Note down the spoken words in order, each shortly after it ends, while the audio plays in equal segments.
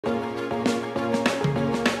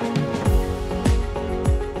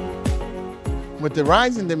With the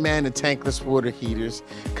rising demand of tankless water heaters,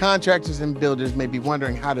 contractors and builders may be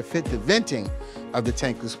wondering how to fit the venting of the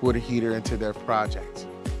tankless water heater into their projects.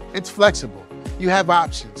 It's flexible. You have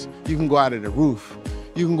options. You can go out of the roof.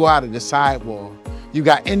 You can go out of the sidewall. You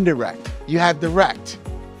got indirect. You have direct.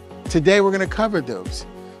 Today we're going to cover those.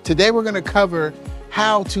 Today we're going to cover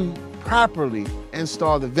how to properly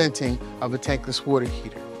install the venting of a tankless water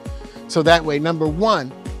heater. So that way, number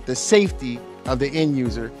one, the safety of the end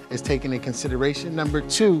user is taken into consideration. Number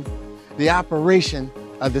two, the operation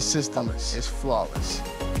of the system is flawless.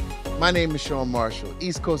 My name is Sean Marshall,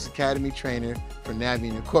 East Coast Academy trainer for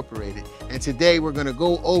Navient Incorporated. And today we're gonna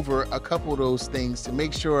go over a couple of those things to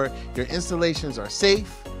make sure your installations are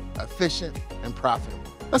safe, efficient, and profitable.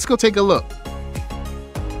 Let's go take a look.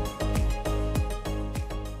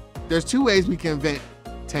 There's two ways we can vent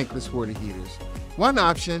tankless water heaters. One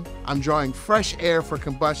option, I'm drawing fresh air for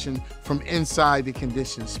combustion from inside the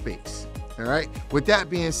conditioned space, all right? With that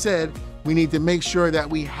being said, we need to make sure that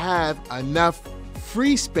we have enough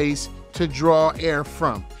free space to draw air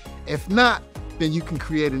from. If not, then you can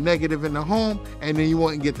create a negative in the home and then you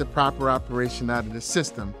won't get the proper operation out of the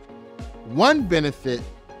system. One benefit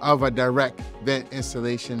of a direct vent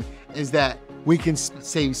installation is that we can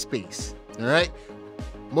save space, all right?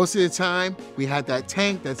 Most of the time, we have that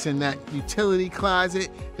tank that's in that utility closet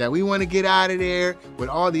that we want to get out of there with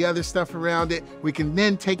all the other stuff around it. We can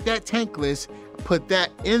then take that tankless, put that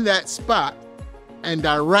in that spot, and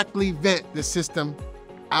directly vent the system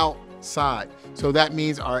outside. So that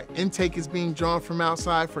means our intake is being drawn from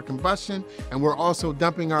outside for combustion, and we're also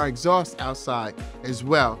dumping our exhaust outside as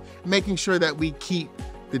well, making sure that we keep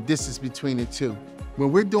the distance between the two.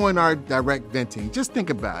 When we're doing our direct venting, just think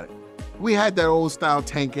about it. We had that old style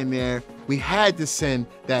tank in there. We had to send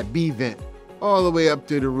that B vent all the way up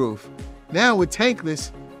to the roof. Now with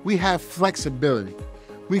tankless, we have flexibility.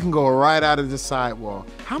 We can go right out of the sidewall.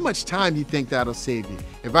 How much time do you think that'll save you?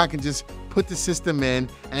 If I can just put the system in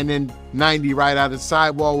and then 90 right out of the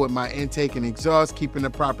sidewall with my intake and exhaust, keeping the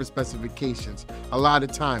proper specifications. A lot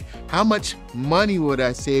of time. How much money would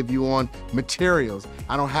that save you on materials?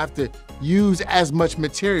 I don't have to use as much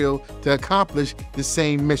material to accomplish the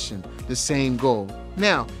same mission, the same goal.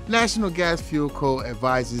 Now, National Gas Fuel Code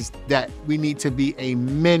advises that we need to be a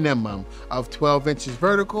minimum of 12 inches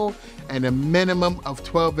vertical and a minimum of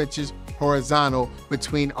 12 inches horizontal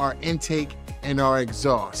between our intake and our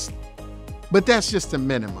exhaust. But that's just a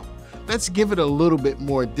minimum. Let's give it a little bit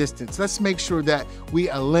more distance. Let's make sure that we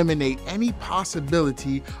eliminate any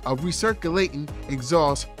possibility of recirculating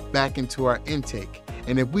exhaust back into our intake.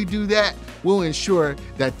 And if we do that, we'll ensure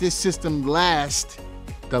that this system lasts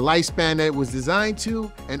the lifespan that it was designed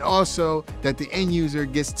to, and also that the end user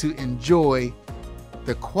gets to enjoy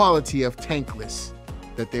the quality of tankless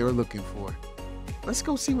that they were looking for. Let's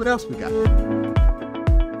go see what else we got.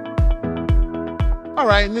 All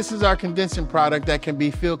right, and this is our condensing product that can be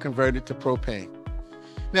field converted to propane.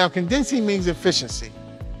 Now, condensing means efficiency.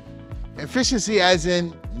 Efficiency as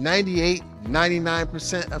in 98,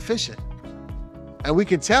 99% efficient. And we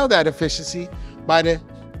can tell that efficiency by the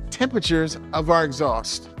temperatures of our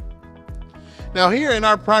exhaust. Now here in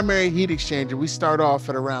our primary heat exchanger, we start off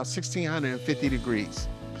at around 1650 degrees.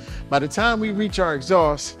 By the time we reach our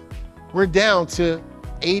exhaust, we're down to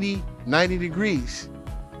 80, 90 degrees.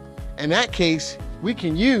 In that case, we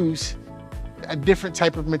can use a different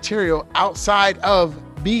type of material outside of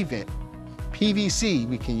B-vent. PVC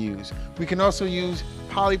we can use. We can also use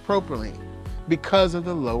polypropylene because of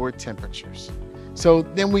the lower temperatures. So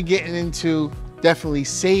then we get into definitely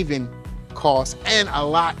saving costs and a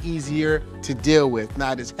lot easier to deal with.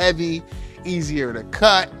 Not as heavy, easier to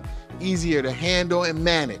cut, easier to handle and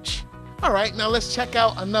manage. All right, now let's check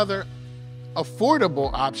out another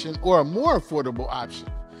affordable option or a more affordable option,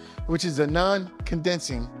 which is a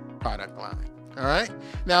non-condensing product line. All right,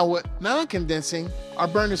 now with non-condensing, our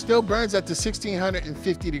burner still burns at the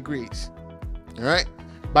 1650 degrees. All right,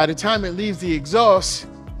 by the time it leaves the exhaust,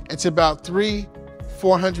 it's about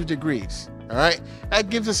 400 degrees. All right, that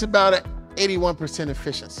gives us about an 81%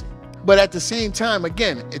 efficiency. But at the same time,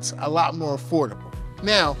 again, it's a lot more affordable.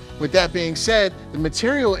 Now, with that being said, the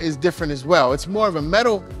material is different as well. It's more of a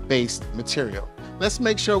metal-based material. Let's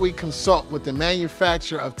make sure we consult with the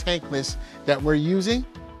manufacturer of tankless that we're using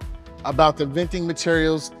about the venting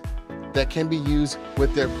materials that can be used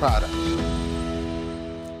with their product.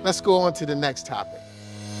 Let's go on to the next topic.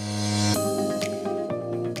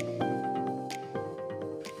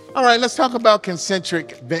 All right, let's talk about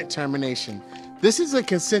concentric vent termination. This is a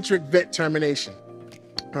concentric vent termination.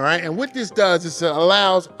 All right, and what this does is it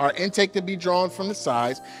allows our intake to be drawn from the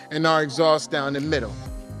sides and our exhaust down the middle.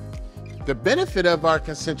 The benefit of our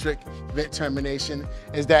concentric vent termination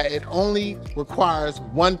is that it only requires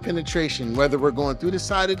one penetration, whether we're going through the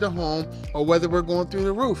side of the home or whether we're going through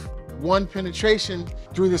the roof. One penetration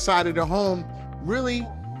through the side of the home really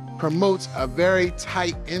promotes a very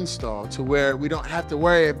tight install to where we don't have to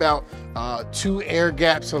worry about 2 air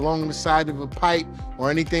gaps along the side of a pipe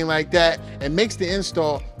or anything like that. It makes the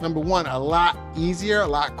install, number one, a lot easier, a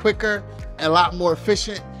lot quicker, and a lot more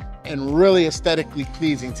efficient, and really aesthetically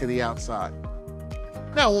pleasing to the outside.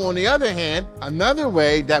 Now, on the other hand, another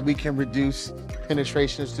way that we can reduce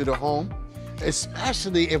penetrations to the home,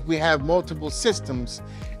 especially if we have multiple systems,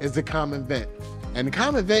 is the common vent. And the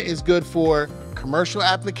common vent is good for commercial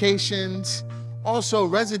applications, also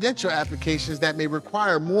residential applications that may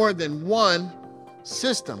require more than one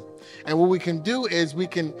system. And what we can do is we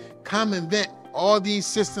can common vent all these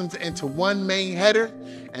systems into one main header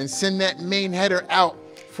and send that main header out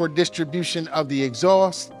for distribution of the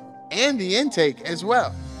exhaust and the intake as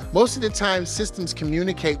well. Most of the time, systems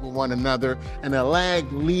communicate with one another in a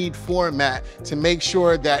lag lead format to make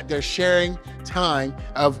sure that they're sharing time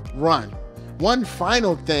of run. One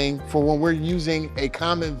final thing for when we're using a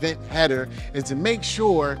common vent header is to make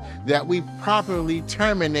sure that we properly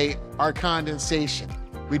terminate our condensation.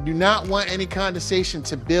 We do not want any condensation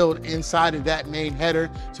to build inside of that main header,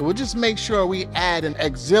 so we'll just make sure we add an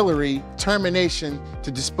auxiliary termination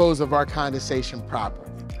to dispose of our condensation properly.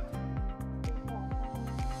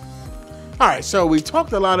 All right, so we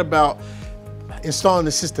talked a lot about installing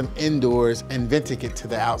the system indoors and venting it to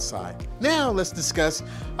the outside. Now let's discuss,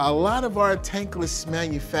 a lot of our tankless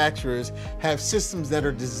manufacturers have systems that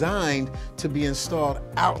are designed to be installed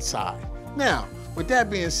outside. Now, with that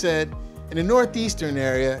being said, in the northeastern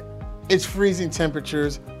area, it's freezing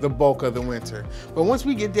temperatures the bulk of the winter. But once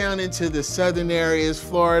we get down into the southern areas,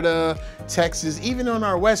 Florida, Texas, even on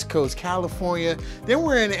our west coast, California, then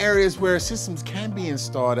we're in areas where systems can be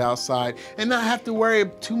installed outside and not have to worry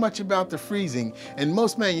too much about the freezing. And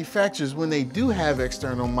most manufacturers, when they do have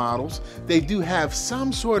external models, they do have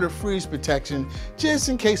some sort of freeze protection just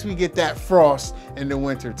in case we get that frost in the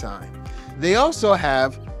wintertime. They also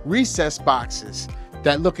have recessed boxes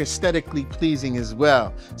that look aesthetically pleasing as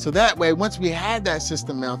well. So that way, once we had that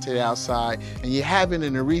system mounted outside and you have it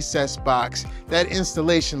in a recessed box, that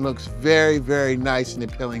installation looks very, very nice and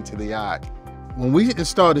appealing to the eye. When we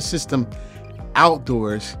install the system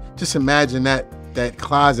outdoors, just imagine that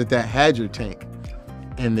closet that had your tank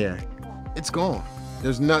in there. It's gone.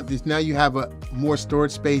 Now you have more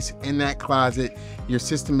storage space in that closet. Your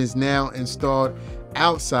system is now installed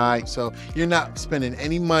outside, so you're not spending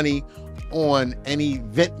any money on any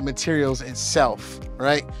vent materials itself,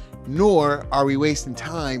 right? Nor are we wasting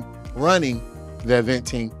time running the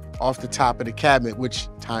venting off the top of the cabinet, which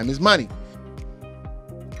time is money.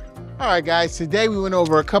 All right, guys, today we went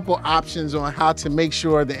over a couple options on how to make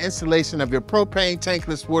sure the installation of your propane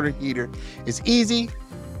tankless water heater is easy,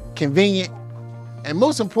 convenient, and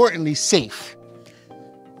most importantly, safe.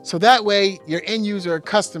 So that way your end user or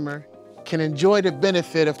customer can enjoy the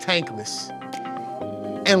benefit of tankless,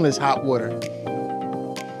 endless hot water.